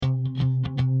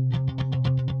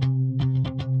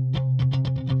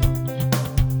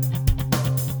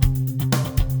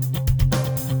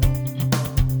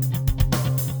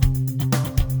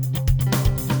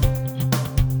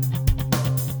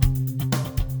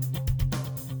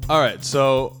All right,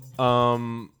 so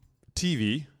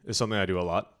TV is something I do a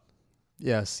lot.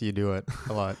 Yes, you do it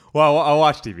a lot. Well, I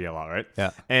watch TV a lot, right? Yeah.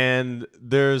 And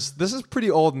this is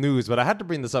pretty old news, but I had to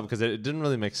bring this up because it didn't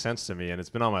really make sense to me, and it's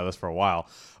been on my list for a while.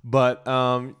 But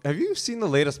have you seen the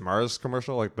latest Mars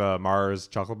commercial, like the Mars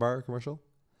chocolate bar commercial?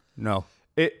 No.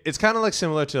 It's kind of like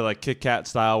similar to like Kit Kat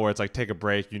style, where it's like take a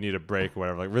break, you need a break, or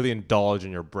whatever. Like really indulge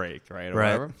in your break, right? Or Right.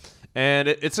 whatever. And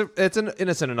it's an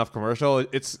innocent enough commercial.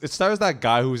 It stars that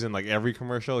guy who's in like every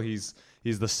commercial. He's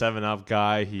the 7-Up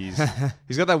guy. He's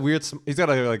got that weird. He's got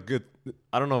a like good.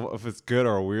 I don't know if it's good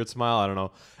or a weird smile. I don't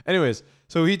know. Anyways,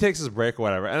 so he takes his break or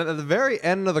whatever, and at the very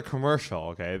end of the commercial,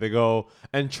 okay, they go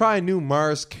and try new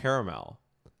Mars caramel,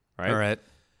 right? All right.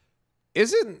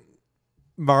 Isn't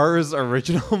Mars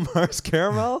original Mars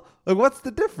caramel? Like, what's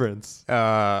the difference?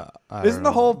 Isn't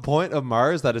the whole point of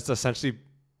Mars that it's essentially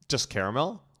just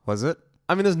caramel? Was it?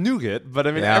 I mean, there's nougat, but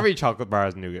I mean, Yeah. every chocolate bar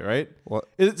has nougat, right? What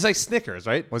It's like Snickers,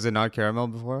 right? was it? Not caramel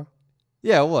before?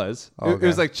 Yeah, it was. Okay. It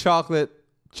was like chocolate,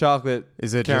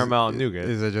 Is it caramel, just, and nougat.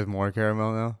 Is it just more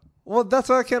caramel now? Well, that's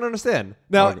what I can't understand.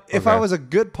 Now, Okay. if I was a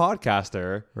good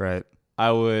podcaster, Right.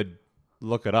 I would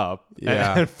look it up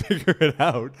Yeah. and figure it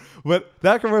out. But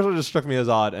that commercial just struck me as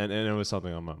odd, and it was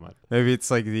something on my mind. Maybe it's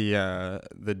like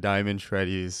the diamond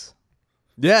shreddies.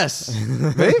 Yes,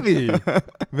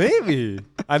 maybe.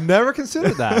 I've never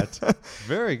considered that.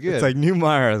 Very good. It's like new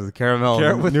Mars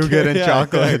caramel, With nougat, and yeah,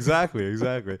 chocolate. yeah,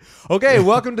 exactly. Okay,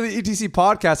 welcome to the ETC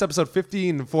podcast, episode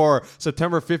 15 for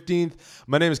September 15th.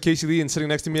 My name is Casey Lee, and sitting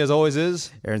next to me, as always,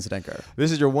 is Aaron Zdenker.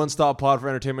 this is your one-stop pod for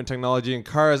entertainment, technology, and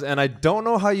cars. And I don't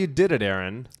know how you did it,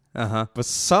 Aaron, but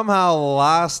somehow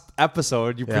last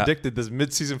episode you Yeah. predicted this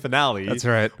mid-season finale. That's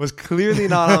right. Was clearly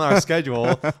not on our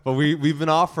schedule, but we've been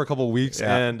off for a couple of weeks,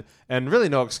 Yeah. and really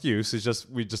no excuse. It's just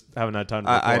we just haven't had time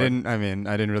to record. I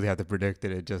didn't really have to predict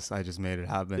it. I just made it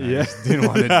happen. Yeah. I just didn't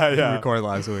want to Yeah. record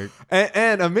last week.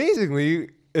 And amazingly,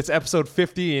 it's episode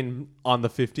 15 on the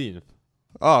 15th.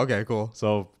 Oh, okay, cool.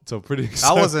 So pretty That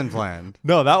exciting. wasn't planned.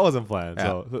 No, that wasn't planned. Yeah.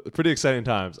 So pretty exciting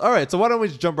times. All right, so why don't we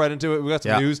just jump right into it? We got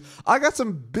some Yeah. news. I got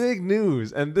some big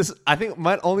news, and this I think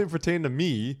might only pertain to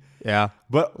me, Yeah,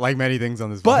 but like many things on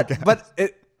this but podcast. but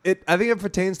it I think it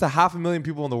pertains to 500,000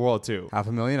 people in the world too,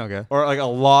 500,000. Okay. or like a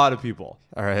lot of people.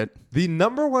 All right. The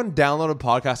number one downloaded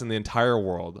podcast in the entire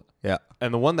world, Yeah.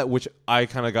 and the one that which I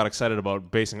kind of got excited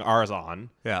about basing ours on,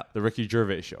 Yeah. the Ricky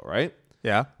Gervais show, right?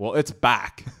 Yeah. Well, it's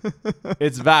back.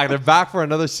 It's back. They're back for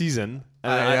another season.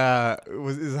 And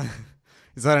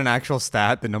Is that an actual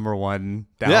stat? The number one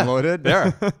Yeah, downloaded.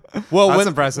 there. Well, That's when,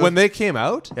 impressive. when they came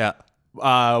out, Yeah.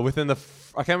 within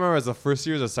I can't remember if it was the first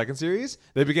series or second series,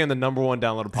 they became the number one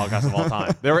downloaded podcast of all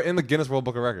time. They were in the Guinness World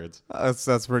Book of Records.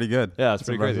 That's pretty good. Yeah, it's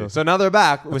pretty crazy. impressive. So now they're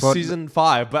back with But- season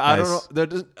 5, but I don't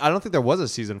Nice. know. I don't think there was a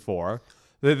season 4.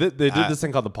 They did this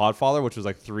thing called the Podfather, which was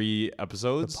like 3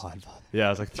 episodes.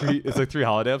 Yeah, it's like 3. It's like 3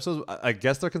 holiday episodes. I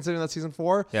guess they're considering that season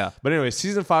 4. Yeah. But anyway,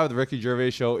 season 5 of the Ricky Gervais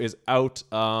show is out.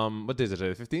 What day is it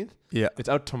today? The 15th. Yeah. It's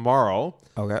out tomorrow.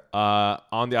 Okay.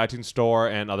 On the iTunes Store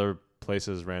and other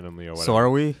places randomly or whatever. So are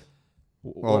we?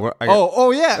 Well,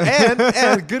 oh yeah,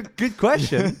 and good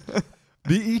question.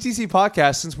 The ETC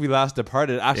podcast, since we last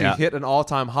departed, actually Yeah. hit an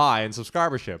all-time high in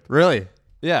subscribership. Really?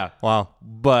 Yeah, Wow.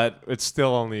 but it's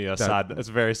still only it's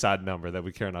a very sad number that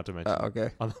we care not to mention Okay.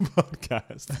 on the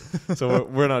podcast. So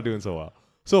we're not doing so well.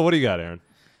 So what do you got, Aaron?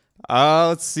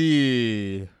 Let's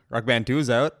see. Rock Band 2 is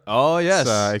out. Oh yes,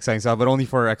 It's exciting stuff, but only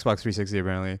for Xbox 360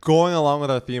 apparently. going along with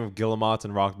our theme of Guillemots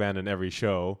and Rock Band in every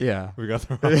show. Yeah. We got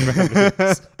the Rock Band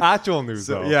news. Actual news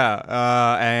though.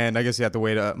 Yeah. And I guess you have to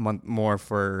wait a month more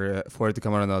for it to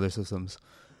come out on the other systems.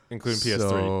 Including PS3.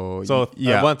 So, So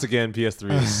yeah. once again,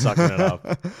 PS3 is sucking it up.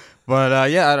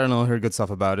 But yeah, I don't know. Heard good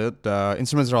stuff about it.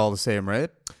 Instruments are all the same, right?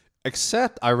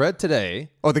 Except I read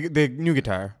today. Oh, the new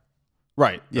guitar.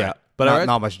 Right. Yeah. right. But not, I read,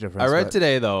 not much difference. I read but-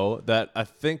 today though that I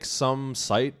think some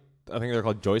site, I think they're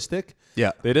called Joystick.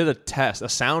 Yeah. They did a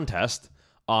sound test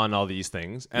on all these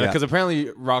things, and Yeah. because apparently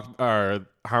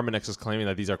Harmonix is claiming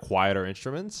that these are quieter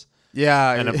instruments,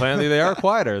 Yeah. and apparently they are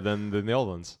quieter than the old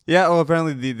ones. Yeah. Well,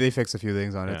 apparently they fixed a few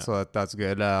things on Yeah. it, so that's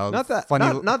good. Not that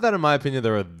funny. not that in my opinion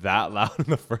they were that loud in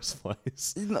the first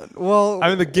place. Well, I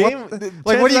mean the game.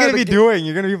 What are you chances gonna are be the doing?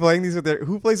 You're gonna be playing these with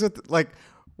who plays with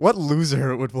what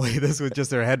loser would play this with just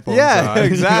their headphones? Yeah, on, you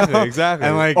exactly, know? exactly.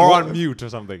 And like, or what- on mute or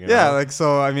something. you Yeah, know? like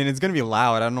so. I mean, it's gonna be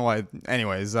loud. I don't know why.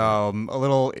 Anyways, a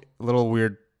little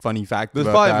weird, funny fact. There's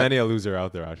about probably that. many a loser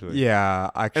out there actually.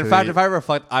 Yeah, actually. In fact, if I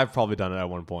reflect, I've probably done it at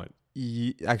one point.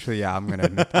 Actually, yeah, I'm gonna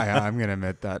admit, I'm gonna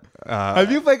admit that. Have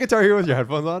you played Guitar Hero with your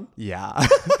headphones on? Yeah,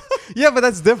 yeah, but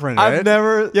that's different, right? I've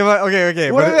never. Yeah, but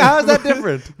okay. What, but how is that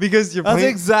different? Because you're That's playing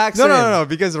the exact no, same. no.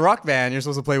 Because Rock Band, you're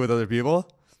supposed to play with other people.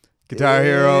 Guitar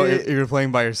Hero, if you're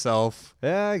playing by yourself,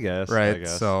 Yeah, I guess. right? I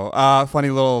guess. So, funny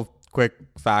little quick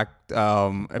fact. Wait,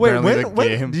 Apparently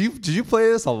the game. did you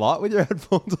play this a lot with your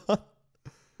headphones on?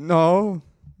 No,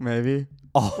 maybe.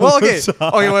 Oh, Well, okay.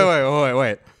 Okay,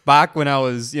 wait. Back when I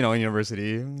was, in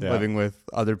university, Yeah. living with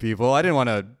other people, I didn't want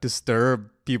to disturb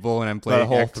people when I'm That playing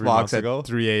whole 3 months Xbox ago? at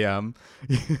 3 a.m.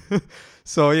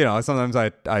 So, sometimes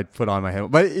I'd put on my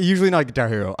headphones, but usually not Guitar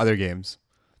Hero, other games.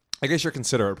 I guess you're a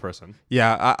considerate person.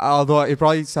 Yeah, although it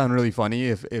probably sound really funny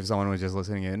if someone was just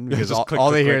listening in because just click,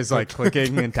 all they click, hear click, is like click,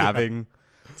 clicking and tapping.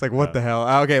 It's like, what Yeah. the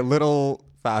hell? Okay, little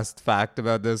fast fact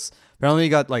about this. Apparently, it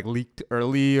got like leaked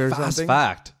early or Fast something.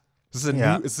 fact. This is a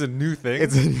Yeah. new. It's a new thing.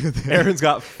 It's a new thing. Aaron's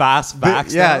got fast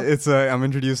facts. Yeah, now. it's I'm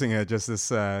introducing it just this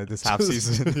half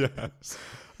season. Yes.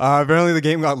 Apparently, the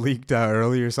game got leaked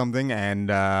early or something, and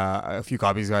a few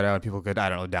copies got out. People could, I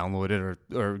don't know, download it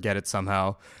or get it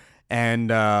somehow.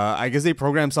 And I guess they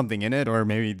programmed something in it, or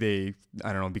maybe they,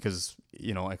 I don't know, because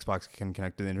Xbox can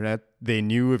connect to the internet. They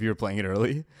knew if you were playing it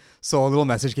early, so a little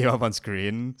message came up on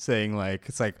screen saying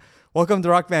it's like, "Welcome to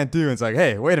Rock Band 2." And it's like,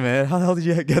 hey, wait a minute, how the hell did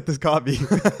you get this copy?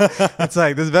 It's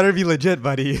like, this better be legit,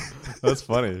 buddy. That's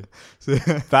funny. So,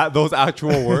 Those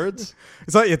actual words.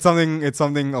 it's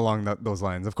something along those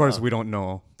lines. Of course, we don't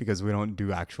know because we don't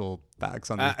do actual facts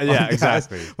on this. Yeah, podcast,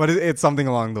 exactly. But it's something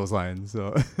along those lines.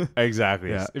 So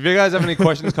Exactly. Yeah. If you guys have any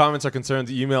questions, comments, or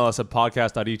concerns, email us at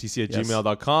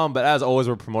podcast.etc@gmail.com. But as always,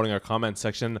 we're promoting our comment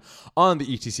section on the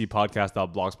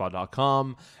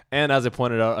etcpodcast.blogspot.com. And as I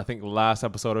pointed out, I think last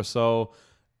episode or so,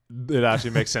 it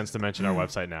actually makes sense to mention our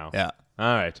website now. yeah,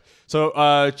 All right. So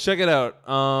check it out.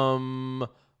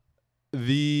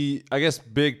 The I guess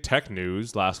big tech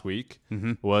news last week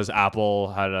was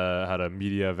Apple had a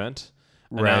media event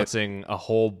Right. announcing a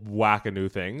whole whack of new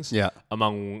things. Yeah.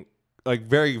 Among like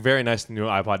very, very nice new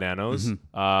iPod Nanos.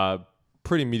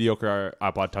 Pretty mediocre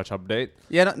iPod Touch update.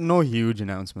 yeah. No huge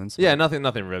announcements. Yeah, nothing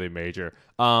really major.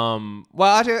 Well,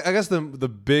 actually, I guess the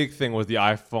big thing was the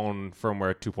iPhone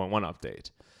firmware 2.1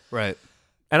 update. right.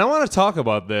 And I want to talk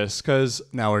about this because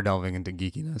Now we're delving into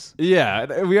geekiness.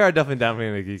 yeah, we are definitely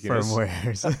into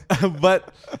geekiness. Firmwares.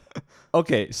 But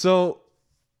okay, so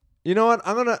you know what?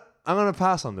 I'm gonna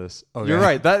pass on this. Okay. You're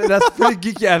right. That's pretty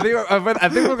geeky. I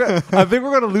think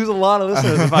we're gonna lose a lot of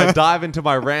listeners if I dive into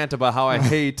my rant about how I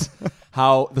hate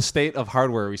how the state of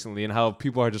hardware recently and how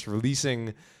people are just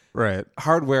releasing right.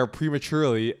 hardware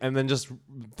prematurely and then just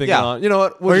thinking, Yeah. you know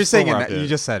what? Well, you're just saying firmware it. update You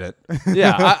just said it.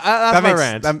 yeah. That's that my makes,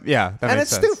 rant. that and makes it's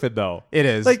sense. stupid though. It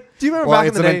is. Like, do you remember Well, back in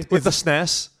it's the an day ent- with the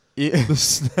it's- SNES, the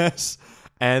SNES,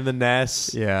 and the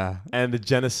NES, yeah. and the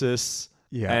Genesis,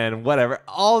 Yeah. and whatever,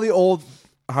 all the old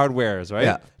hardwares, right?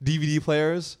 Yeah. DVD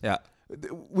players. Yeah.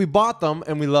 We bought them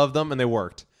and we loved them and they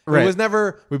worked. Right. It was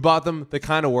never we bought them, they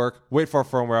kind of work. Wait for a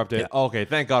firmware update. Yeah. Okay,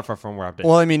 thank God for a firmware update.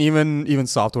 Well, I mean, even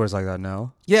software's like that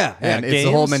now. yeah, And it's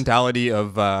the whole mentality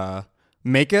of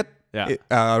make it, Yeah.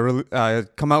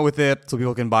 come out with it so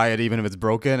people can buy it even if it's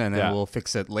broken, and then Yeah. we'll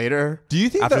fix it later. Do you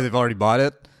think after that- they've already bought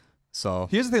it? So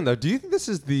Here's the thing though. Do you think this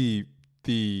is the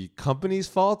company's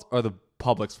fault or the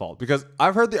public's fault? Because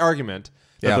I've heard the argument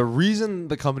that Yeah. the reason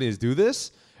the companies do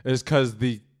this is because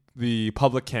the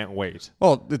public can't wait.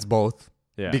 well, it's both.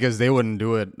 Yeah. Because they wouldn't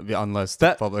do it unless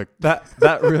That- the public. That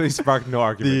really sparked no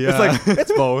argument. The, It's like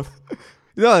it's both.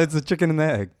 No, it's the chicken and the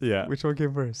egg. Yeah. Which one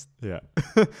came first? Yeah.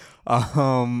 What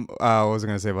was I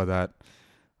gonna say about that? I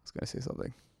was gonna say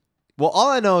something. Well, all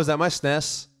I know is that my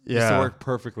SNES used to Yeah. work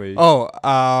perfectly. Oh,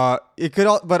 it could.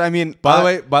 But I mean,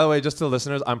 By the way, just to the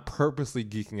listeners, I'm purposely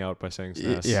geeking out by saying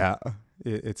SNES. yeah,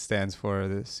 it stands for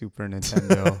the Super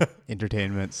Nintendo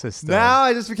Entertainment System. Now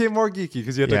I just became more geeky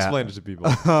because you had to Yeah. explain it to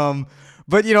people.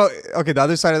 But okay, the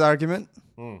other side of the argument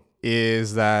Mm.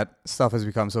 is that stuff has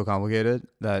become so complicated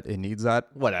that it needs that.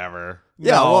 Whatever.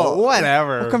 Yeah, No, well,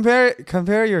 whatever. Well,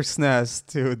 compare your SNES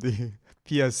to the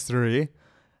PS3,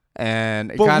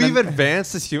 and it but kinda- we've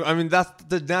advanced as human. I mean, that's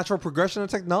the natural progression of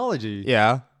technology.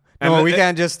 Yeah. And No, the- we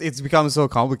can't just. It's become so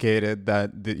complicated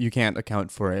that you can't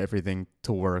account for everything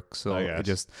to work. So I it guess.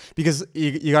 just because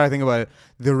you got to think about it.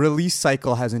 The release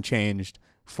cycle hasn't changed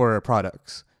for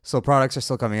products. So products are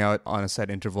still coming out on a set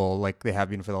interval, like they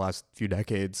have been for the last few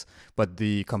decades. But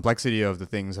the complexity of the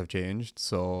things have changed.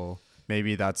 So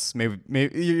maybe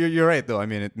you're right though. I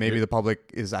mean, maybe the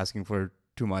public is asking for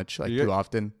too much, like You're- too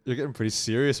often. You're getting pretty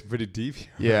serious and pretty deep here.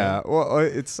 Yeah. Well,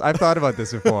 I've thought about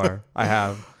this before. I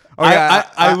have.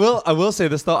 I will say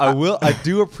this though. I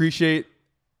do appreciate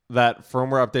that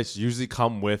firmware updates usually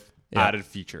come with Yeah. added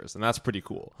features, and that's pretty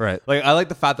cool. Right. Like I like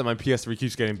the fact that my PS3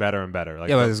 keeps getting better and better. Like,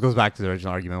 Yeah, but this goes back to the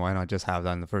original argument. Why not just have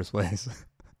that in the first place?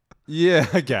 yeah,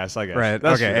 I guess. Right. That's okay. true,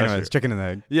 that's Anyways, true. chicken and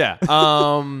egg. Yeah.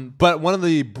 But one of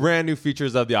the brand new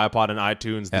features of the iPod and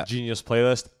iTunes, the Yeah. Genius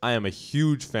playlist, I am a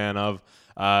huge fan of.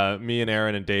 Me and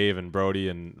Aaron and Dave and Brody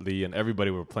and Lee and everybody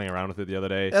were playing around with it the other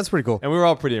day. That's pretty cool. And we were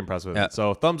all pretty impressed with Yeah. it.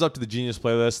 So thumbs up to the Genius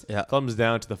playlist. Yeah. Thumbs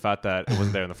down to the fact that it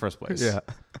wasn't there in the first place. Yeah.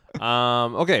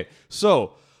 Okay.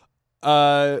 So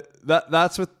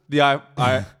that's with the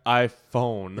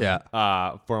iPhone Yeah.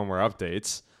 firmware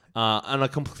updates. On a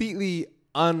completely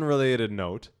unrelated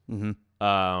note,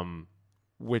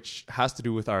 which has to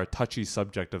do with our touchy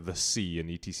subject of the C in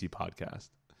ETC podcast.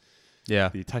 Yeah.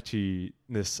 The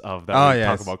touchiness of that. Oh, We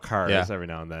talk yes. about cars Yeah. every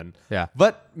now and then. Yeah.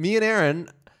 But me and Aaron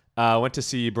went to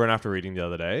see Burn After Reading the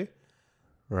other day.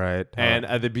 Right. And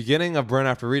at the beginning of Burn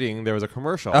After Reading, there was a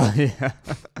commercial. oh yeah.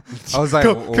 I was like,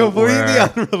 Completely where-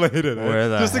 unrelated. where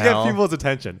the just to hell? get people's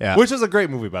attention. Yeah. Which is a great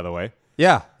movie, by the way.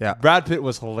 Yeah. Yeah. Brad Pitt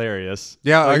was hilarious.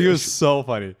 Yeah, Like, he I- was so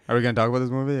funny. Are we gonna talk about this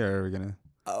movie, or are we gonna?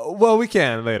 Well, we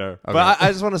can later. Okay. But I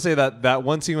just want to say that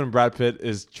one scene when Brad Pitt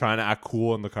is trying to act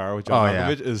cool in the car with John Oh, yeah.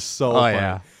 Malkovich is so Oh, funny.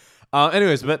 yeah.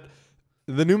 Anyways, but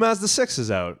the new Mazda 6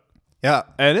 is out. Yeah.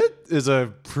 And it is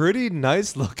a pretty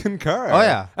nice looking car. Oh,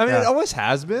 yeah. I mean, Yeah. it always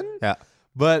has been. Yeah.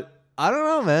 But I don't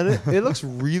know, man. It looks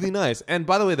really nice. And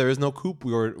by the way, there is no coupe.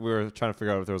 We were trying to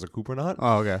figure out if there was a coupe or not.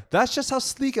 Oh, okay. That's just how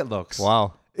sleek it looks.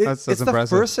 Wow. That's It's impressive.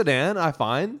 the first sedan I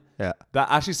find Yeah. that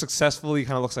actually successfully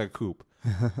kind of looks like a coupe.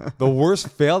 The worst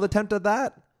failed attempt at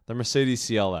that, the Mercedes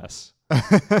CLS.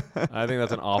 I think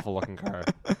that's an awful looking car.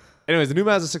 Anyways, the new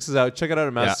Mazda 6 is out. Check it out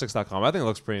at Mazda6.com. I think it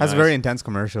looks pretty That's nice. a very intense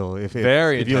commercial. If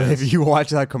Very intense. if you watch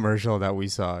that commercial that we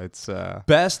saw, it's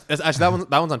Best. Actually,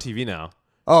 that one's on TV now.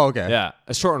 Oh, okay. Yeah,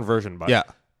 a shortened version, but Yeah.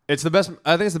 it's the best.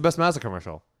 I think it's the best Mazda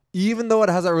commercial, even though it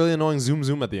has that really annoying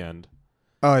zoom at the end.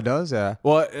 Oh, it does. Yeah.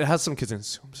 Well, it has some kids in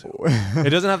zoom. It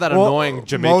doesn't have that Well, annoying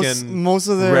Jamaican most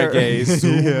of their reggae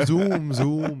zoom, Yeah.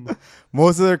 zoom.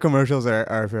 Most of their commercials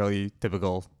are fairly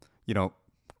typical,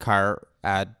 car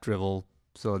ad drivel.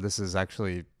 So this is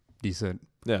actually decent.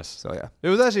 Yes. So yeah. It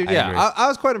was actually, I agree. I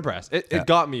was quite impressed. It Yeah.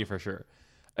 got me for sure.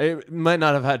 It might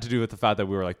not have had to do with the fact that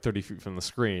we were like 30 feet from the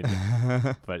screen,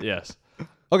 but yes.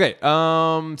 Okay,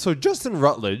 so Justin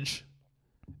Rutledge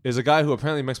is a guy who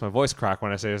apparently makes my voice crack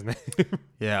when I say his name.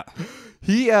 Yeah.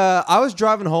 I was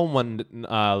driving home one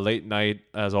late night,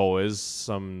 as always,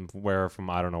 somewhere from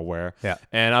I don't know where. Yeah.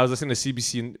 And I was listening to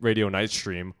CBC Radio Night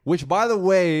Stream, which, by the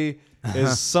way,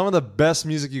 is some of the best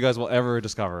music you guys will ever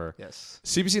discover. Yes.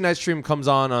 CBC Night Stream comes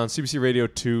on CBC Radio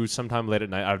 2 sometime late at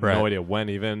night. I have Right. no idea when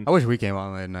even. I wish we came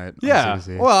on late night. on Yeah.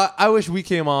 CBC. Well, I wish we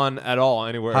came on at all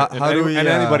anywhere. How and do we,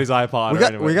 anybody's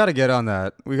iPod. we got to get on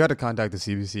that. We got to contact the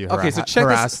CBC. Okay, so check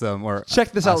harass this- them or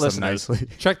Check this out, ask them listeners. nicely.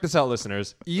 Check this out,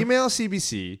 listeners. Email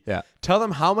CBC. Yeah. Tell them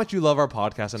how much you love our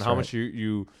podcast and how right. much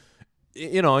you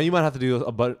might have to do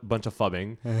a bunch of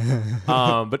fubbing.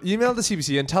 But email the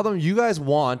CBC and tell them you guys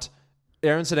want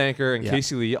Aaron Sedanker and Yeah.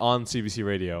 Casey Lee on CBC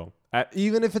Radio,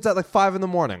 even if it's at like 5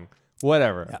 a.m,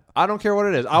 whatever. Yeah. I don't care what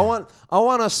it is. I want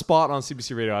a spot on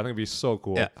CBC Radio. I think it'd be so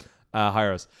cool. Yeah.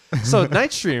 Hire us. So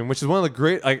Night Stream, which is one of the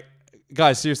great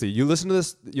guys, seriously, you listen to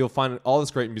this, you'll find all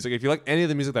this great music. If you like any of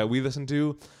the music that we listen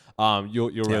to, you'll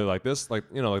really like this, like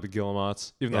the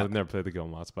Guillemots, even though Yeah. I've never played the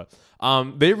Guillemots, but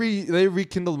they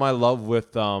rekindled my love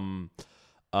with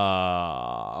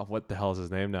what the hell is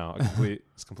his name now?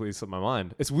 It's completely slipped my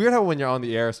mind. It's weird how when you're on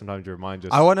the air, sometimes your mind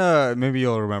just. I wanna maybe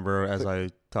you'll remember as I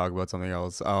talk about something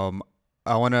else. I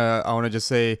wanna just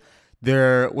say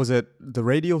there was the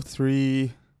Radio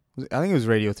 3. I think it was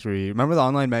Radio 3. Remember the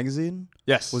online magazine?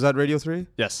 Yes. Was that Radio 3?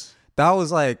 Yes. That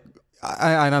was like,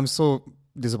 and I'm so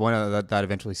disappointed that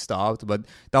eventually stopped. But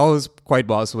that was quite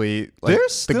possibly like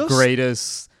There's still the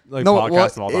greatest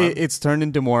podcast of all time. It's turned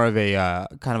into more of a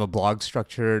kind of a blog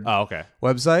structured Oh, okay.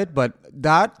 website, but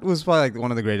that was probably like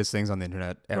one of the greatest things on the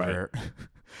internet ever.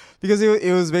 Because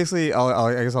it was basically,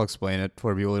 I guess I'll explain it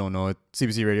for people who don't know it.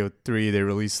 CBC Radio 3, they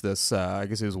released this, I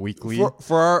guess it was weekly.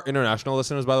 For our international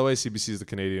listeners, by the way, CBC is the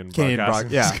Canadian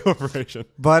Broadcasting yeah. Corporation.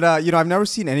 But, I've never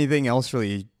seen anything else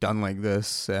really done like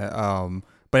this.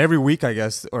 But every week, I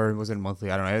guess, or was it monthly?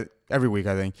 I don't know. Every week,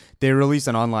 I think, they released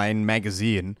an online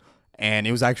magazine. And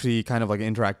it was actually kind of like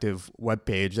an interactive web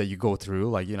page that you go through,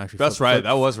 like actually. That's right.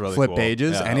 That was really flip cool.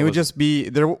 pages, Yeah, and it would just be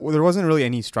there. There wasn't really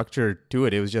any structure to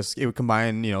it. It was just it would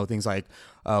combine things like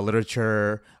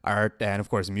literature, art, and of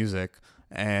course music.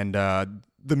 And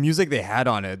the music they had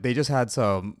on it, they just had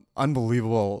some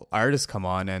unbelievable artists come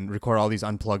on and record all these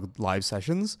unplugged live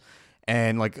sessions.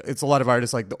 And like it's a lot of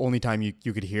artists, like the only time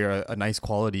you could hear a nice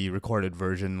quality recorded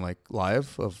version like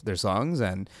live of their songs,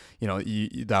 and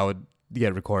that would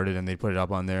get recorded and they put it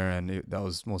up on there, and that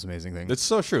was the most amazing thing. It's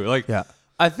so true. Like, Yeah.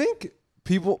 I think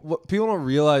what people don't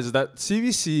realize is that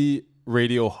CBC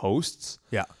radio hosts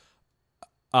Yeah.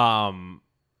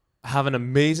 have an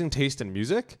amazing taste in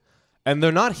music, and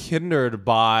they're not hindered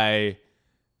by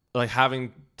like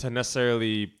having to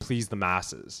necessarily please the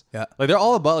masses. Yeah. Like they're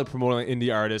all about like promoting like,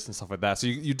 indie artists and stuff like that. So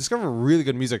you discover really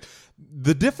good music.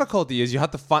 The difficulty is you have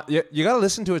to find you got to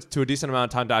listen to it to a decent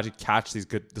amount of time to actually catch this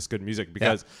good music,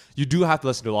 because you do have to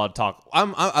listen to a lot of talk.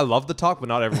 I love the talk, but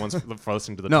not everyone's for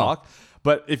listening to the talk.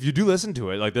 But if you do listen to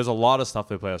it, like there's a lot of stuff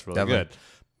they play that's really good.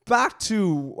 Back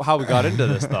to how we got into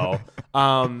this though.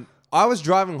 I was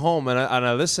driving home and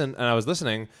I was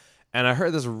listening, and I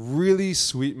heard this really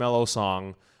sweet mellow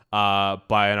song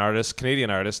by an Canadian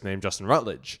artist named Justin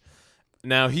Rutledge.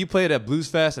 Now, he played at Blues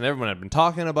Fest, and everyone had been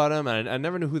talking about him, and I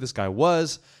never knew who this guy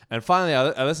was. And finally,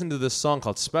 I listened to this song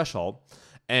called Special,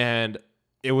 and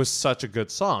it was such a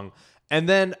good song. And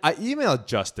then I emailed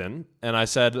Justin, and I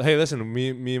said, hey, listen, me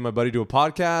and my buddy do a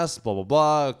podcast, blah, blah,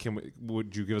 blah.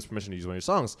 Would you give us permission to use one of your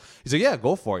songs? He's like, yeah,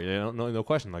 go for it. No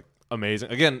question. Like,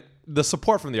 amazing. Again, the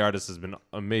support from the artist has been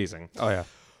amazing. Oh, yeah.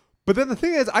 But then the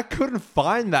thing is, I couldn't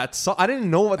find that song. I didn't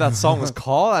know what that song was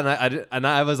called, and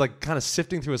I was like kind of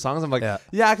sifting through his songs. I'm like,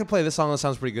 yeah, I could play this song. That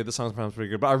sounds pretty good. This song sounds pretty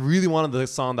good. But I really wanted the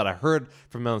song that I heard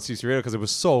from Melon CC Radio because it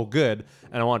was so good,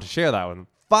 and I wanted to share that one.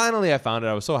 Finally, I found it.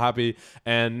 I was so happy,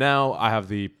 and now I have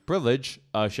the privilege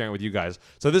of sharing it with you guys.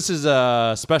 So this is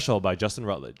Special by Justin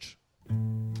Rutledge.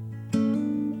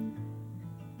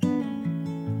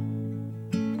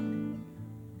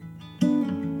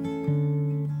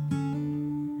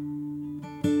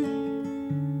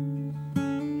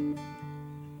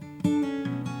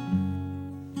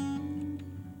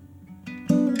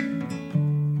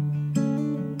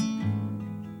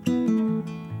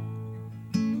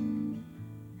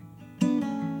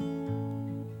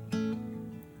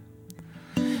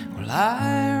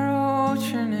 I wrote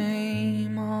your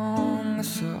name on the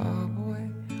subway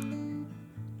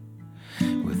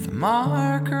with a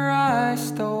marker I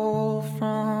stole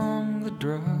from the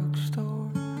drugstore.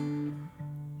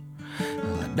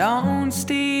 Well, I don't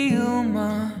steal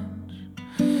much,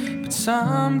 but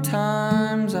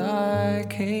sometimes I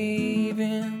cave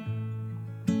in.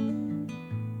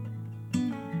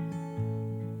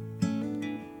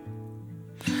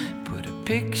 Put a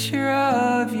picture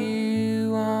of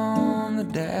you on the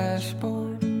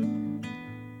dashboard, and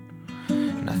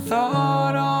I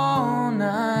thought all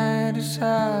night as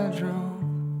I drove,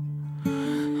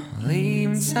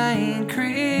 leaving St.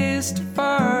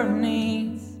 Christopher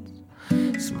needs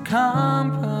some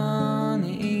company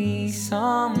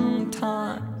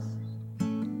sometimes.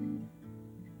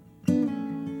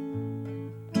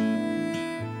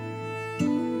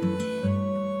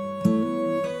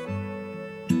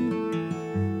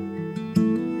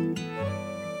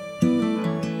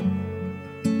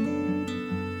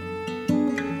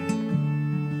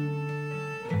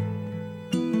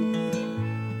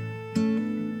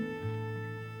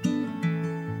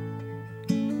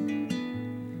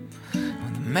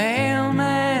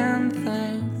 Mailman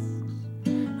thinks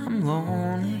I'm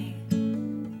lonely,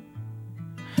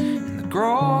 and the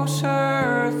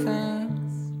grocer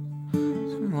thinks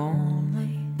I'm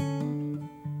lonely,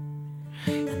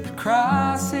 and the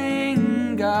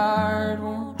crossing guard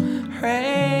won't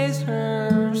raise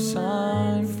her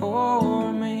sign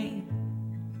for me.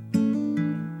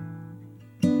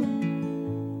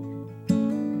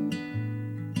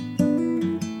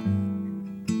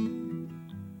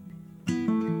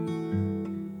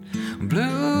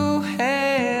 Blue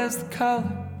has the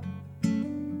color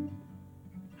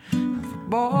of a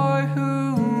boy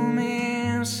who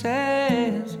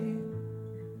misses you.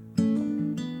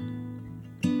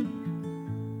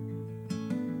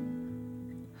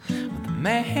 Well, the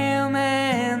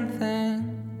mailman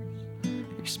thinks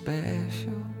you're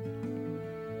special,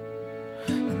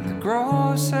 and the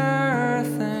grocer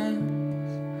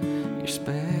thinks you're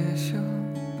special.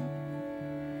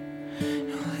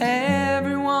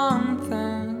 Everyone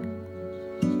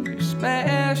thinks you're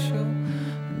special,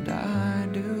 and I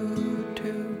do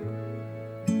too.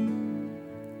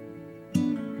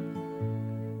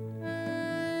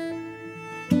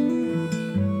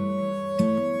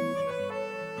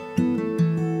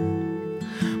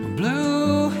 Well,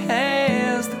 blue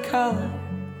has the color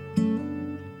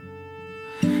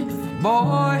of a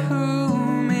boy who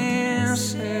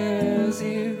misses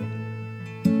you.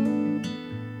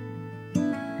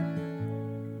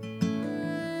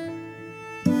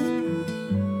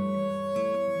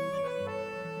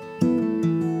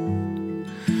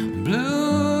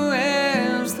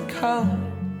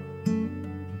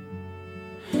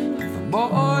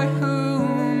 boy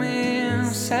who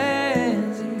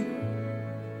misses you.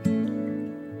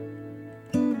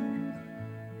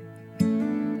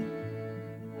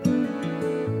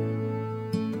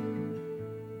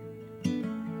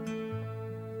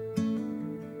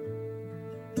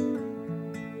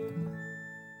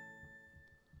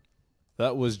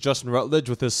 That was Justin Rutledge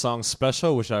with his song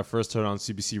Special, which I first heard on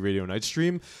CBC Radio Night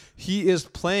Stream. He is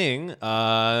playing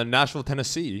Nashville,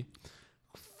 Tennessee,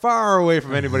 far away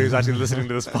from anybody who's actually listening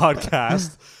to this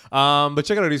podcast. But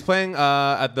check it out. He's playing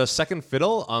at the Second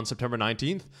Fiddle on September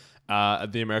 19th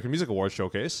at the American Music Awards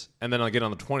Showcase. And then again on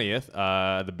the 20th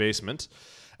at the Basement.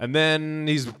 And then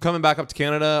he's coming back up to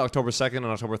Canada October 2nd and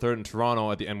October 3rd in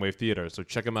Toronto at the N-Wave Theatre. So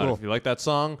check him out. Cool. If you like that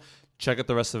song, check out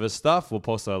the rest of his stuff. We'll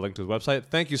post a link to his website.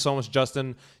 Thank you so much,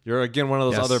 Justin. You're, again, one of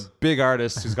those Yes. other big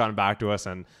artists who's gotten back to us,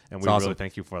 and we awesome. really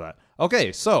thank you for that.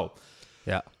 Okay, so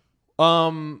Yeah.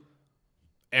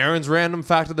 Aaron's random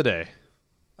fact of the day.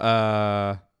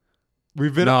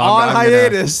 We've been No, on I'm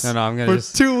hiatus I'm gonna for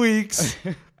just 2 weeks,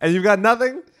 and you've got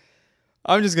nothing?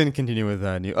 I'm just gonna continue with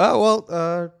new. Oh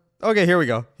well. Okay. Here we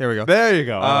go. There you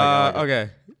go. I like it. Okay.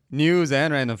 News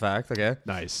and random fact. Okay.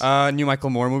 Nice. New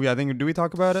Michael Moore movie. I think. Do we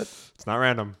talk about it? It's not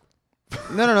random.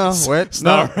 No. Wait. It's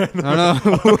no. not random. No.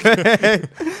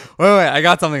 Wait. I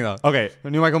got something though. Okay. A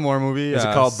new Michael Moore movie. Is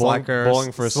it called Bowling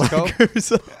for a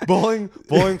Sicko?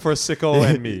 Bowling for a Sicko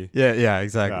and me. Yeah,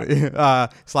 exactly.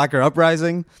 Slacker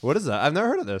Uprising. What is that? I've never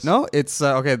heard of this. No, it's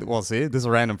okay. Well, see, this is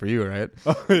random for you, right?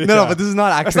 Yeah. No, but this is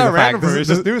not actually That's not the random fact. for me. This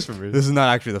It's is just news for me. This is not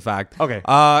actually the fact. Okay.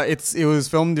 It was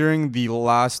filmed during the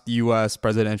last U.S.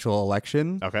 presidential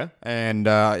election. Okay. And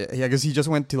I guess he just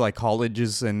went to like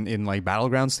colleges in like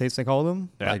battleground states, they call them,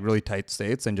 Yeah. like really tight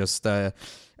states, and just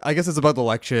I guess it's about the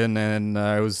election, and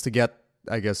it was to get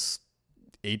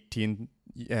 18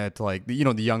 to like the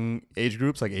young age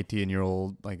groups, like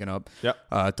 18-year-old like and up,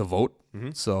 Yep. to vote.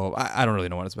 Mm-hmm. So I don't really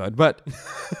know what it's about, but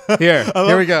here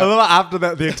we go. A little after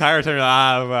that, the entire time,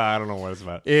 I don't know what it's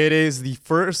about. It is the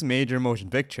first major motion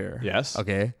picture. Yes.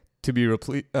 Okay. To be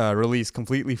released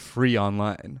completely free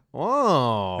online.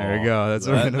 Oh, There you go. That's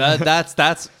right.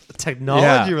 That's technology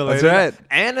Yeah, related, that's right.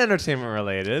 and entertainment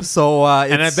related. So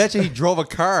And I bet you he drove a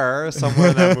car somewhere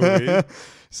in that movie.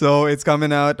 So it's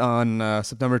coming out on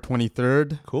September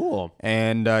 23rd. Cool.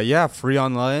 And free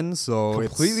online. So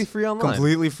Completely it's free online?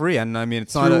 Completely free. And I mean,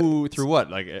 it's not Through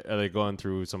what? Like, are they going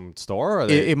through some store? Or are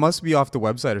they? it must be off the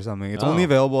website or something. It's only Oh.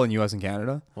 available in US and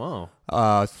Canada Wow.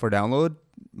 for download.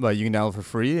 But you can download for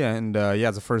free. And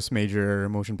it's the first major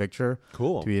motion picture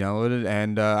Cool. to be downloaded.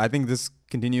 And I think this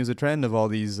continues a trend of all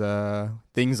these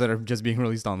things that are just being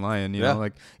released online. You Yeah. know,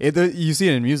 like you see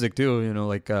it in music too. You know,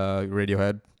 like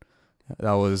Radiohead.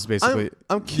 That was basically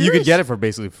I'm you curious. could get it for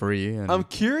basically free. And I'm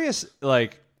curious,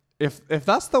 like, if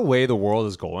that's the way the world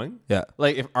is going. yeah,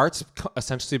 Like, if art's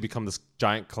essentially become this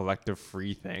giant collective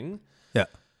free thing, yeah.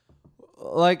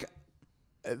 like,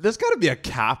 there's got to be a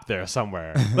cap there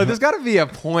somewhere. Like, there's got to be a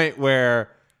point where,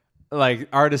 like,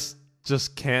 artists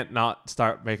just can't not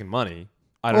start making money.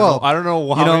 I don't Well, know. I don't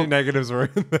know how many negatives were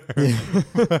in there.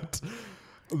 But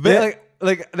they,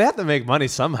 like they have to make money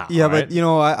somehow. Yeah, right? but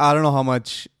I don't know how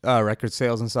much record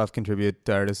sales and stuff contribute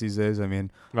to artists these days. I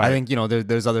mean, Right. I think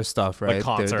there's other stuff, right? There's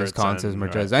concerts concerts, and-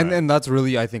 merchandise, right. and that's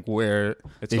really I think where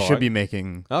It's they going. should be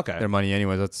making Okay. their money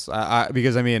anyways. That's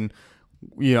because I mean,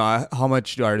 how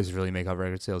much do artists really make off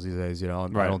record sales these days? I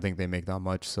Right. don't think they make that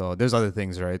much. So there's other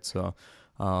things, right? So,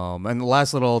 and the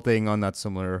last little thing on that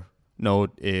similar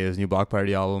note is new Block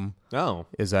Party album Oh.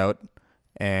 is out,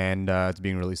 and it's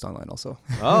being released online also,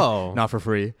 Oh. not for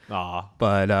free, Aw.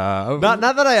 but Not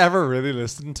that I ever really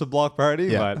listened to Block Party,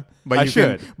 but I you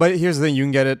should. But here's the thing: you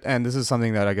can get it, and this is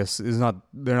something that I guess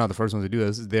they're not the first ones to do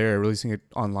this. They're releasing it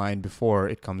online before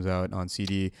it comes out on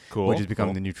CD, Cool, which has become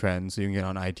cool. the new trend. So you can get it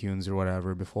on iTunes or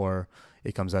whatever before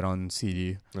it comes out on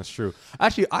CD. That's true.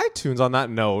 Actually, iTunes, on that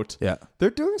note, Yeah, they're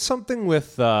doing something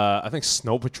with, I think,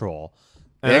 Snow Patrol.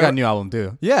 And they I- got a new album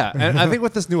too. Yeah, and I think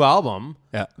with this new album,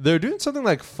 Yeah. they're doing something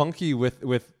like funky with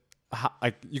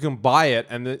like you can buy it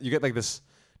and then you get like this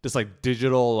like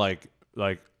digital like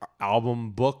album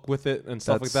book with it and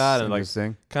stuff like That's that, and like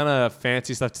interesting. kind of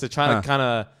fancy stuff to try to kind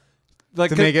of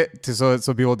like To make it so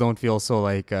people don't feel so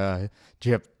like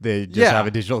gypped. They just Yeah. have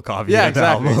a digital copy. Yeah, of the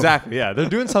exactly, album. exactly. Yeah, they're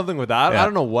doing something with that. Yeah. I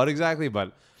don't know what exactly,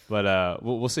 but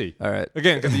we'll see. All right.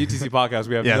 Again, because the UTC podcast,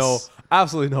 we have Yes.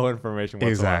 absolutely no information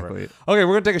whatsoever. Exactly. Okay,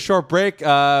 we're gonna take a short break.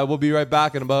 We'll be right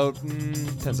back in about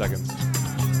 10 seconds.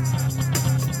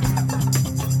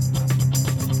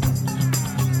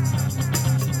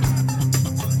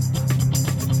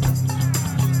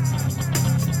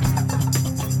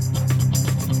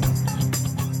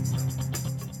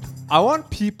 I want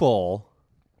people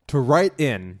to write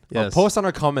in or Yes. post on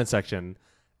our comment section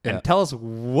and Yeah. tell us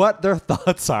what their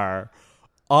thoughts are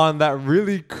on that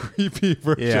really creepy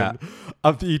version Yeah.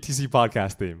 of the ETC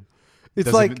podcast theme. It's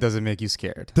Does it make you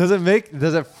scared? does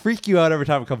it freak you out every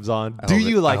time it comes on? Do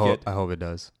you like it? I hope it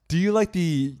does. Do you like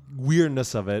the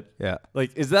weirdness of it? Yeah.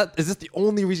 Like, is this the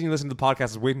only reason you listen to the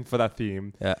podcast is waiting for that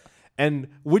theme? Yeah. And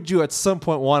would you at some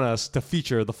point want us to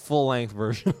feature the full length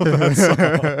version of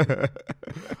that song?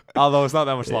 Although it's not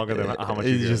that much longer than how much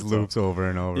it you hear just it, so. loops over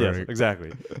and over. Yes,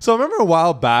 exactly. So I remember a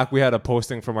while back we had a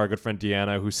posting from our good friend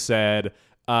Deanna who said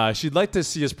she'd like to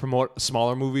see us promote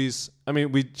smaller movies. I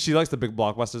mean, she likes the big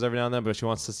blockbusters every now and then, but she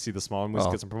wants to see the smaller movies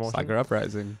get some promotion. Tiger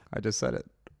Uprising. I just said it.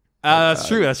 That's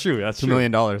true. That's $2 true.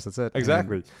 million. That's it.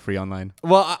 Exactly. And free online.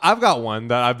 Well, I've got one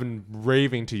that I've been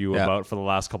raving to you about for the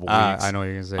last couple weeks. I know what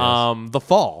you're gonna say. The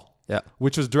Fall. Yeah.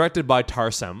 Which was directed by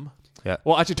Tarsem. Yeah.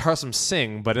 Well, actually, Tarsem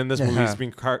Singh, but in this movie, he's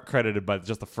being credited by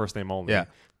just the first name only. Yeah.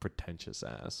 Pretentious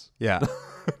ass. Yeah.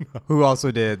 Who also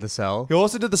did The Cell? He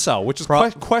also did The Cell, which is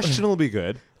questionably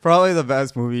good. Probably the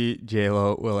best movie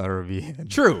J-Lo will ever be in.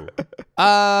 True.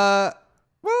 Well,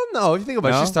 no. If you think about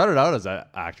it, No? she started out as an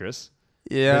actress.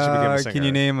 Yeah. Then she became a singer. Can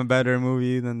you name a better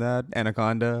movie than that?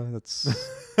 Anaconda. That's.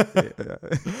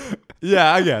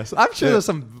 Yeah, I guess. I'm sure Yeah. there's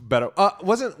some better.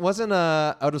 Wasn't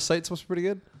Out of Sight supposed to be pretty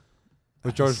good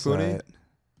with George Clooney?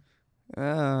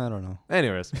 I don't know.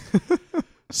 Anyways,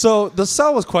 so The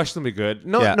Cell was questionably good.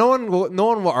 No one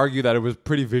will argue that it was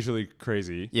pretty visually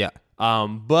crazy. Yeah.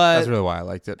 But That's really why I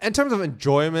liked it. in terms of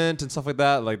enjoyment and stuff like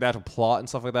that, like the actual plot and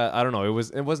stuff like that, I don't know.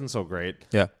 It wasn't so great.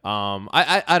 Yeah.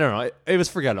 I don't know. It was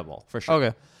forgettable for sure.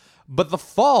 Okay. But The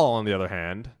Fall, on the other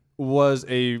hand, was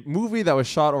a movie that was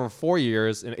shot over 4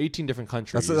 years in 18 different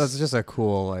countries. That's just a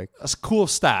cool That's a cool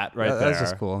stat right there. That's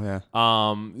just cool. Yeah.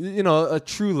 A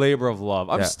true labor of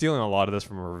love. I'm Yeah. stealing a lot of this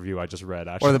from a review I just read,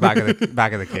 actually. Or the back of the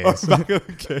back of the case. back of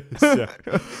the case.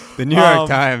 Yeah. The New York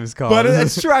Times called. But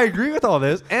it's true. I agree with all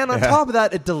this. And on Yeah. top of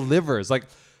that, it delivers. Like,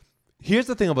 here's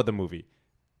the thing about the movie.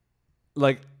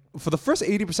 Like, for the first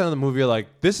 80% of the movie, you're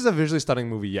like, this is a visually stunning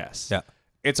movie, yes. Yeah.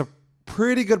 It's a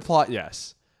pretty good plot,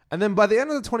 yes. And then by the end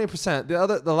of the 20%,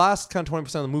 the last kind of 20%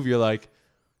 of the movie, you're like,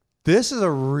 this is a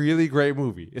really great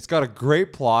movie. It's got a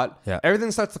great plot. Yeah.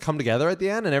 Everything starts to come together at the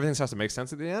end, and everything starts to make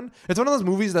sense at the end. It's one of those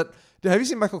movies that... Have you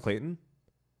seen Michael Clayton?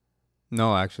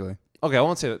 No, actually. Okay, I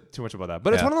won't say too much about that.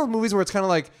 But it's Yeah. one of those movies where it's kind of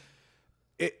like...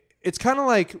 It's kind of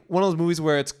like one of those movies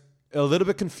where it's a little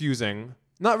bit confusing.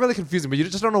 Not really confusing, but you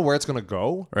just don't know where it's going to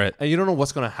go. Right. And you don't know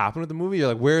what's going to happen with the movie. You're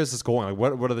like, where is this going?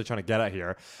 Like, what are they trying to get at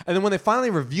here? And then when they finally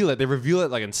reveal it, they reveal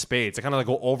it like in spades. They kind of like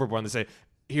go overboard and they say,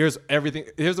 here's everything.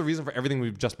 Here's the reason for everything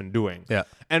we've just been doing. Yeah.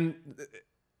 And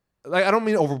like, I don't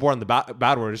mean overboard in the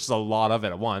bad word. It's just a lot of it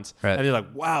at once. Right. And you're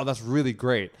like, wow, that's really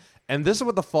great. And this is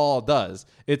what The Fall does.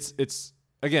 It's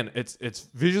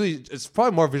visually, it's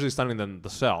probably more visually stunning than The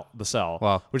Cell.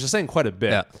 Wow. Which is saying quite a bit.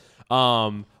 Yeah.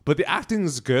 But the acting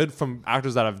is good from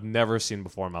actors that I've never seen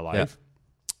before in my life.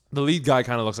 Yeah. The lead guy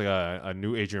kind of looks like a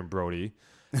new Adrian Brody.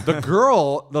 The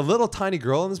girl, the little tiny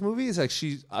girl in this movie is like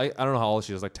I don't know how old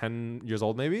she is, like 10 years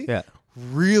old maybe. Yeah.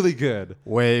 Really good.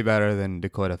 Way better than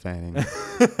Dakota Fanning.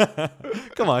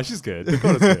 Come on, she's good.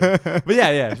 Dakota's good. But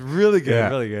yeah, it's really good, Yeah.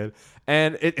 really good.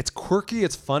 And it's quirky,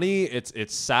 it's funny,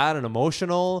 it's sad and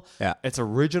emotional. Yeah. It's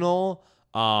original.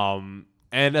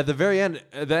 And at the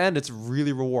end, it's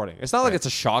really rewarding. It's not like it's a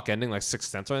shock ending like Sixth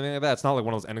Sense or anything like that. It's not like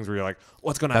one of those endings where you're like,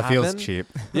 what's going to That happen? feels cheap.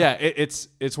 Yeah, it's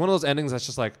one of those endings that's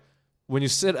just like, when you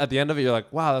sit at the end of it, you're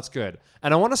like, wow, that's good.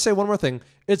 And I want to say one more thing.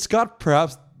 It's got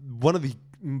perhaps one of the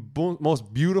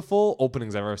most beautiful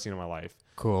openings I've ever seen in my life.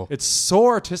 Cool. It's so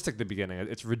artistic at the beginning.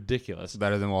 It's ridiculous.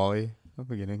 Better than Wall-E at the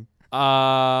beginning.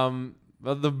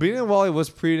 But the beginning of Wall-E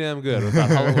was pretty damn good with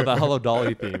that Hello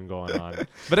Dolly theme going on.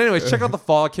 But anyways, check out The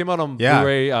Fall. It came out on Yeah.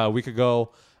 Blu-ray a week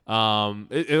ago.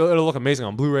 It'll look amazing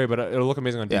on Blu-ray, but it'll look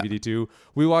amazing on DVD too.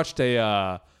 We watched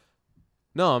I'm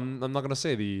not gonna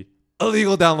say the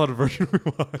illegal downloaded version we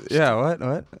watched. Yeah.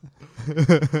 What?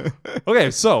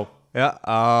 Okay, so Yeah.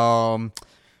 All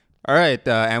right.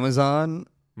 Amazon.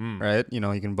 Right. You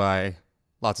know, you can buy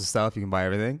lots of stuff. You can buy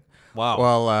everything. wow.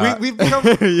 Well, we've become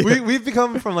we've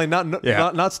become from like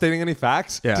not stating any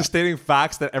facts to stating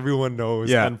facts that everyone knows.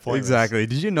 Yeah. and pointless. Exactly.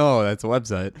 Did you know that's a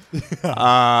website?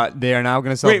 They are now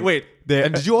going to sell. Wait. They-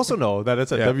 And did you also know that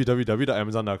it's at Yeah.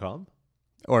 www.amazon.com?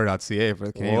 Or .ca for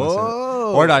the Canadian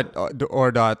Whoa. listeners.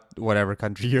 Or dot whatever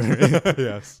country you're in.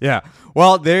 Yes. Yeah.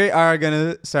 Well, they are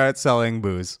gonna start selling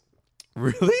booze.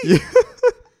 Really?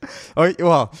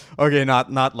 Okay,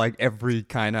 not like every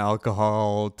kind of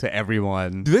alcohol to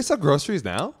everyone. Do they sell groceries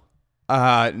now?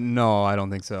 No, I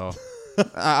don't think so.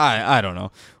 I don't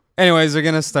know. Anyways, they're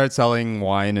gonna start selling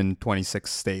wine in 26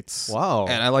 states. Wow.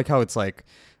 And I like how it's like,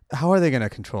 how are they gonna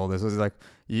control this? It's like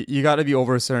you got to be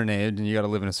over a certain age and you got to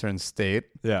live in a certain state.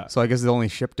 Yeah. So I guess they only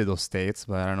ship to those states,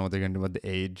 but I don't know what they're gonna do about the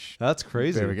age. That's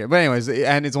crazy. There we go. But anyways,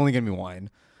 and it's only gonna be wine.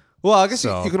 Well, I guess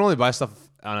So- you can only buy stuff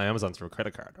on Amazon through a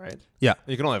credit card, right? Yeah.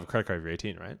 You can only have a credit card if you're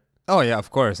 18, right? Oh yeah, of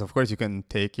course. Of course, you can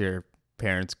take your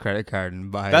parents' credit card and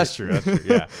buy. That's it. true. That's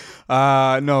true.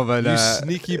 Yeah. No, but You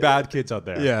sneaky bad kids out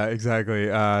there. yeah, exactly.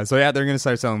 So yeah, they're gonna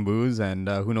start selling booze, and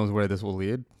who knows where this will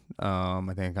lead. I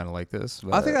think I kind of like this.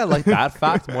 But I think I like that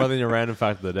fact more than your random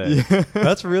fact of the day.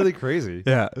 That's really crazy.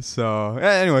 Yeah. So,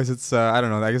 anyways, it's I don't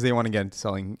know. I guess they want to get into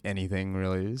selling anything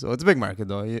really. So it's a big market,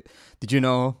 though. Did you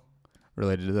know?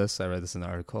 Related to this, I read this in the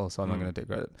article, so I'm not going to take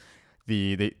credit.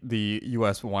 The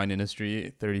U.S. wine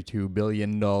industry, $32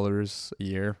 billion a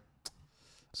year.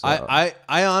 So, I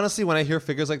honestly, when I hear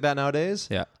figures like that nowadays,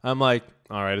 yeah. I'm like,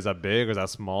 all right, is that big or is that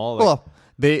small? Like, Well,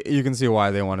 you can see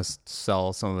why they want to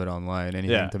sell some of it online, anything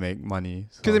Yeah. to make money.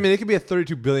 because I mean, it could be a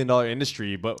 $32 billion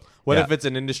industry, but what Yeah. if it's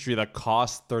an industry that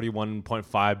costs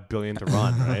 $31.5 billion to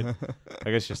run, right?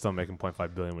 I guess you're still making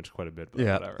 $0.5 billion, which is quite a bit, but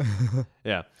Yeah. whatever.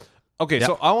 Yeah. Okay, Yeah.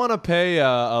 so I want to pay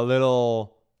a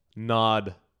little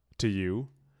nod to you.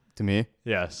 To me,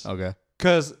 Yes. okay,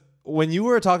 Because when you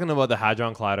were talking about the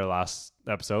Hadron Collider last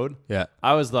episode, yeah,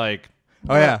 I was like,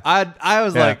 Oh, yeah. I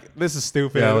was Yeah. like, this is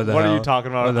stupid. Yeah, what what the are you hell?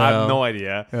 talking about? What the I have hell? no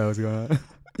idea. yeah. What's going on?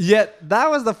 Yet that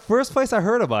was the first place I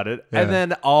heard about it, Yeah. and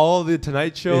then all the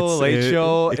Tonight Show, Late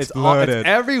Show, it's exploded.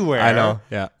 everywhere. I know.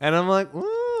 Yeah, and I'm like,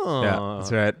 oh. yeah,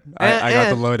 that's right. I got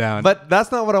the lowdown. But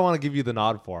that's not what I want to give you the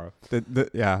nod for. Yeah,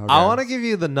 okay. I want to give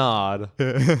you the nod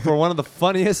for one of the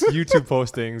funniest YouTube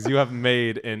postings you have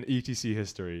made in ETC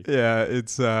history. Yeah,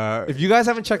 it's If you guys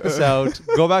haven't checked this out,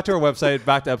 go back to our website,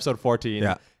 back to episode 14.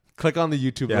 Yeah. Click on the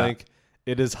YouTube Yeah. link.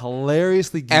 It is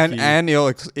hilariously geeky. and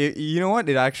you know what?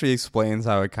 It actually explains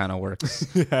how it kind of works,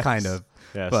 kind of.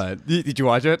 Yes. But did you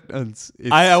watch it? It's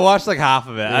I watched like half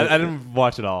of it. I didn't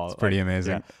watch it all. It's pretty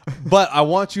amazing. But I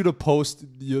want you to post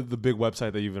the big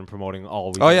website that you've been promoting all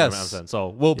week. Oh, on yes. Amazon. So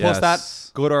we'll post Yes.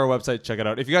 that. Go to our website, check it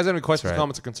out. If you guys have any questions, right.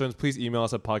 comments, or concerns, please email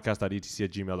us at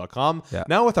podcast.etc@gmail.com. Yeah.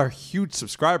 Now with our huge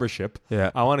subscribership,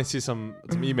 Yeah. I want to see some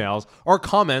emails or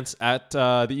comments at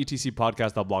the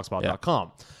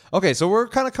etcpodcast.blogspot.com. Okay, so we're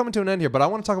kind of coming to an end here, but I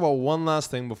want to talk about one last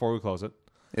thing before we close it.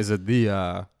 Is it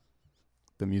the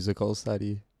musical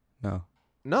study? No,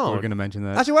 No. we're gonna mention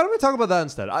that. Actually, why don't we talk about that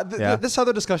instead? Yeah. This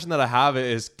other discussion that I have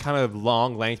is kind of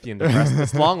long, lengthy, and depressing.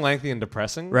 It's long, lengthy, and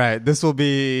depressing. Right. This will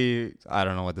be. I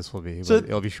don't know what this will be, So- but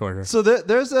it'll be shorter. So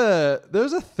there's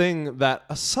a thing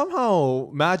that somehow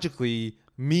magically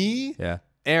me, Yeah.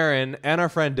 Aaron, and our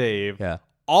friend Dave Yeah.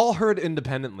 all heard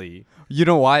independently. You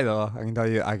know why though?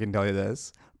 I can tell you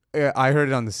this. I heard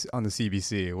it on the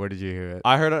CBC. Where did you hear it?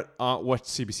 I heard it on what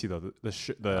CBC though the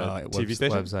TV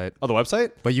station website. Oh, the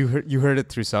website. But you heard it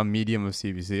through some medium of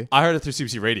CBC. I heard it through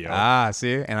CBC Radio.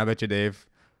 See, and I bet you Dave.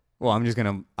 Well, I'm just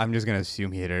gonna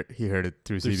assume he heard it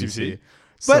through Through CBC. CBC?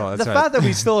 So But that's the right. fact that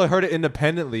we still heard it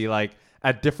independently, like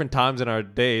at different times in our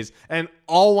days, and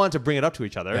all want to bring it up to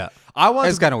each other. Yeah.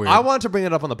 It's kinda weird. I wanted to bring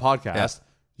it up on the podcast.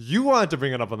 Yeah. You wanted to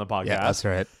bring it up on the podcast. Yeah, that's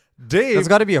right. Dave, That's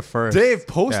got to be a first. Dave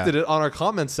posted Yeah. it on our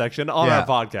comments section on Yeah. our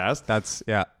podcast. That's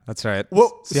right.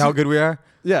 Well, see how good we are.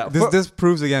 Yeah, This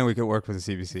proves again we could work with the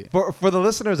CBC. For the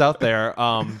listeners out there,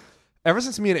 ever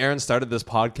since me and Aaron started this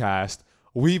podcast,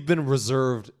 we've been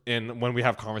reserved in when we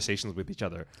have conversations with each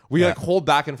other. We Yeah. like hold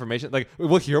back information. Like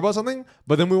we'll hear about something,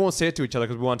 but then we won't say it to each other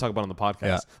because we want to talk about it on the podcast.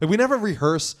 Yeah. Like we never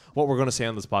rehearse what we're going to say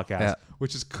on this podcast, Yeah.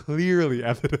 which is clearly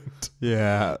evident.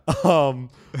 Yeah.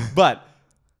 But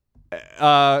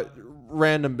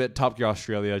random bit, Top Gear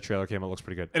Australia trailer came out, looks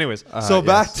pretty good. Anyways, so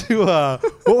back yes. to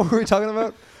what were we talking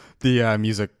about? The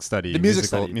music study. The musical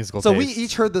study. Musical so we taste.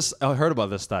 each heard about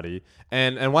this study,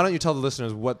 and why don't you tell the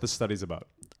listeners what this study's about?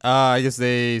 I guess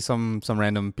some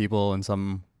random people in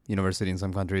some university in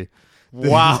some country.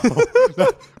 Wow,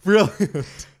 really?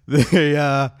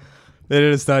 They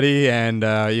did a study and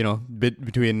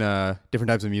between different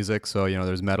types of music. So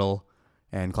there's metal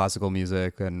and classical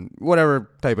music and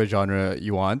whatever type of genre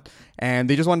you want. And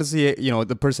they just wanted to see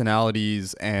the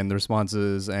personalities and the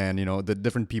responses and the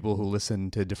different people who listen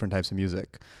to different types of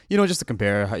music. Just to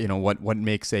compare what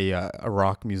makes a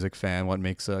rock music fan, what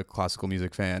makes a classical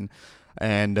music fan.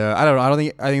 And I don't know.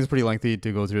 I think it's pretty lengthy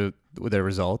to go through with their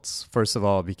results. First of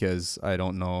all, because I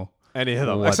don't know Any of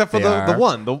them, what except for they the are.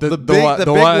 one, the big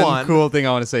the one. one cool thing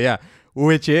I want to say, yeah,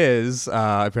 which is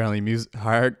apparently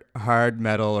hard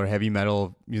metal or heavy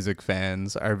metal music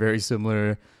fans are very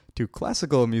similar to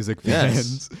classical music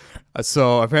Yes. fans.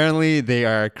 So apparently they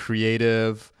are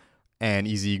creative and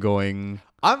easygoing.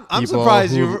 I'm people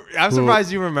surprised who- I'm who-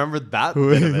 surprised you remembered that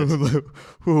bit of it.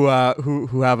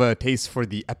 who have a taste for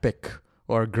the epic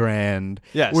or grand.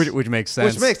 Yes. which makes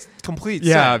sense. Which makes complete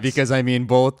yeah, sense. because I mean,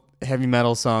 both heavy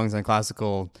metal songs and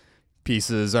classical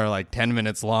pieces are like 10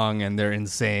 minutes long, and they're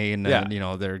insane, Yeah. and you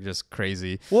know they're just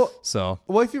crazy. well, So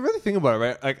well, if you really think about it,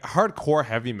 right, like hardcore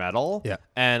heavy metal, Yeah.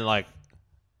 and like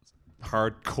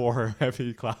hardcore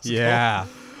heavy classical, yeah,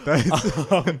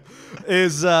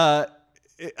 is I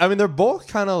mean, they're both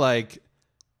kind of like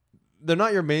they're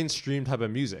not your mainstream type of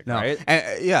music, no, right?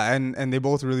 and they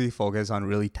both really focus on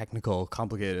really technical,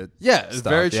 complicated. Yeah, it's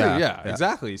stuff. very true. Yeah, Yeah, yeah.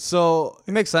 exactly. So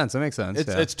It makes sense. It makes sense. it's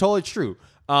yeah. it's totally true.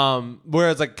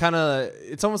 Whereas like kind of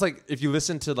it's almost like if you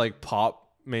listen to like pop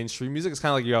mainstream music, it's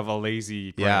kind of like you have a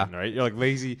lazy brain, Yeah. right? You're like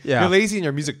lazy. Yeah. You're lazy in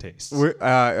your music tastes.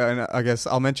 And I guess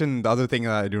I'll mention the other thing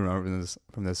that I do remember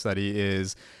from this study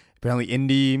is apparently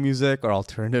indie music or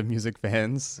alternative music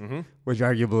fans, which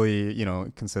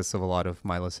arguably consists of a lot of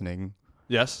my listening,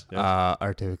 Yes. Yeah.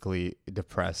 are typically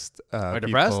depressed.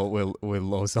 depressed? People with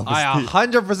low I self-esteem.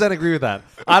 100% agree with that.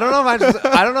 I don't know if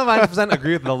I don't know if I 100%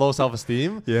 agree with the low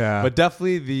self-esteem. Yeah. But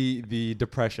definitely the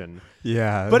depression.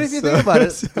 Yeah, But if you so- think about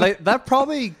it, like that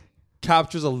probably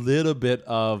captures a little bit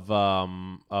of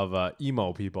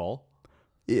emo people,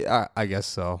 yeah, I guess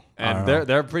so. I and don't they're know.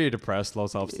 they're pretty depressed, low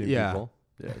self-esteem Yeah. people.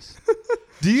 Yes.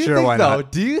 Do you Sure, think why though?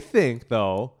 not? Do you think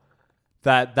though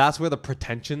that that's where the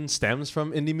pretension stems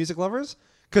from indie music lovers?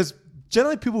 Because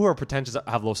generally, people who are pretentious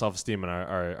have low self-esteem and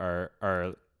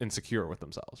are insecure with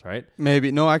themselves, right?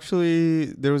 Maybe no. Actually,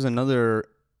 there was another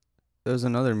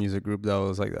music group that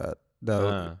was like that.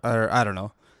 Or I don't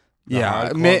know. The Yeah,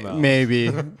 hardcore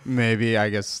metal. maybe. I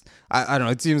guess I don't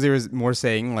know. It seems they was more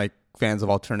saying like fans of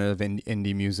alternative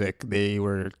indie music. They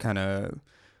were kind of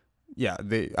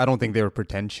I don't think they were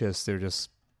pretentious. They're just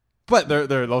But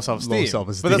they're low self-esteem. Low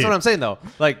self-esteem. But that's what I'm saying though.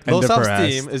 Like And low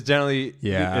self-esteem depressed. is generally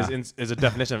Yeah. is a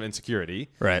definition of insecurity,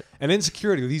 right, and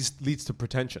insecurity leads to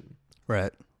pretension.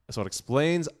 right. So it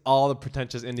explains all the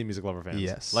pretentious indie music lover fans,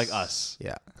 Yes, like us.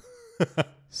 Yeah.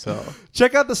 So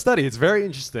Check out the study; it's very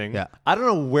interesting. Yeah. I don't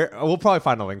know where we'll probably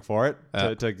find a link for it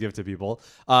Yeah. to give to people.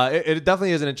 It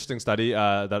definitely is an interesting study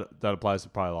that applies to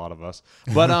probably a lot of us.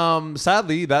 But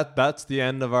sadly, that's the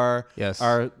end of our Yes.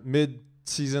 our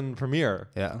mid-season premiere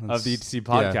Yeah, of the that's- ETC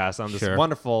podcast on this sure.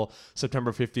 wonderful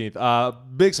September 15th.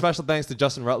 Big special thanks to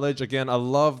Justin Rutledge. Again, I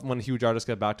love when huge artists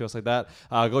get back to us like that.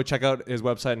 Go check out his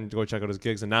website and go check out his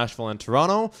gigs in Nashville and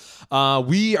Toronto.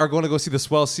 We are going to go see the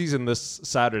Swell Season this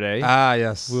Saturday.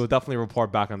 yes. We will definitely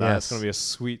report back on that. It's Yes. going to be a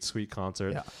sweet, sweet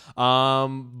concert. Yeah.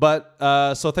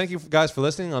 So thank you guys for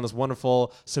listening on this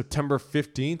wonderful September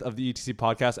 15th of the ETC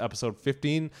podcast, episode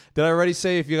 15. Did I already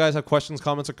say if you guys have questions,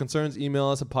 comments, or concerns, email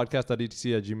us at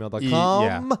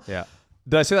podcast.etc@gmail.com. Yeah.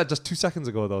 Did I say that just 2 seconds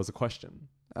ago, though, as a question?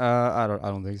 I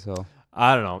don't think so.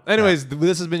 I don't know. Anyways,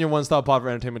 this has been your one-stop pod for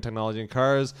entertainment, technology, and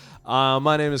cars.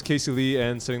 My name is Casey Lee,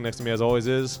 and sitting next to me, as always,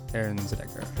 is... Aaron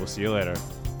Zedecker, We'll see you later.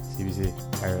 CBC,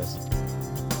 Iris.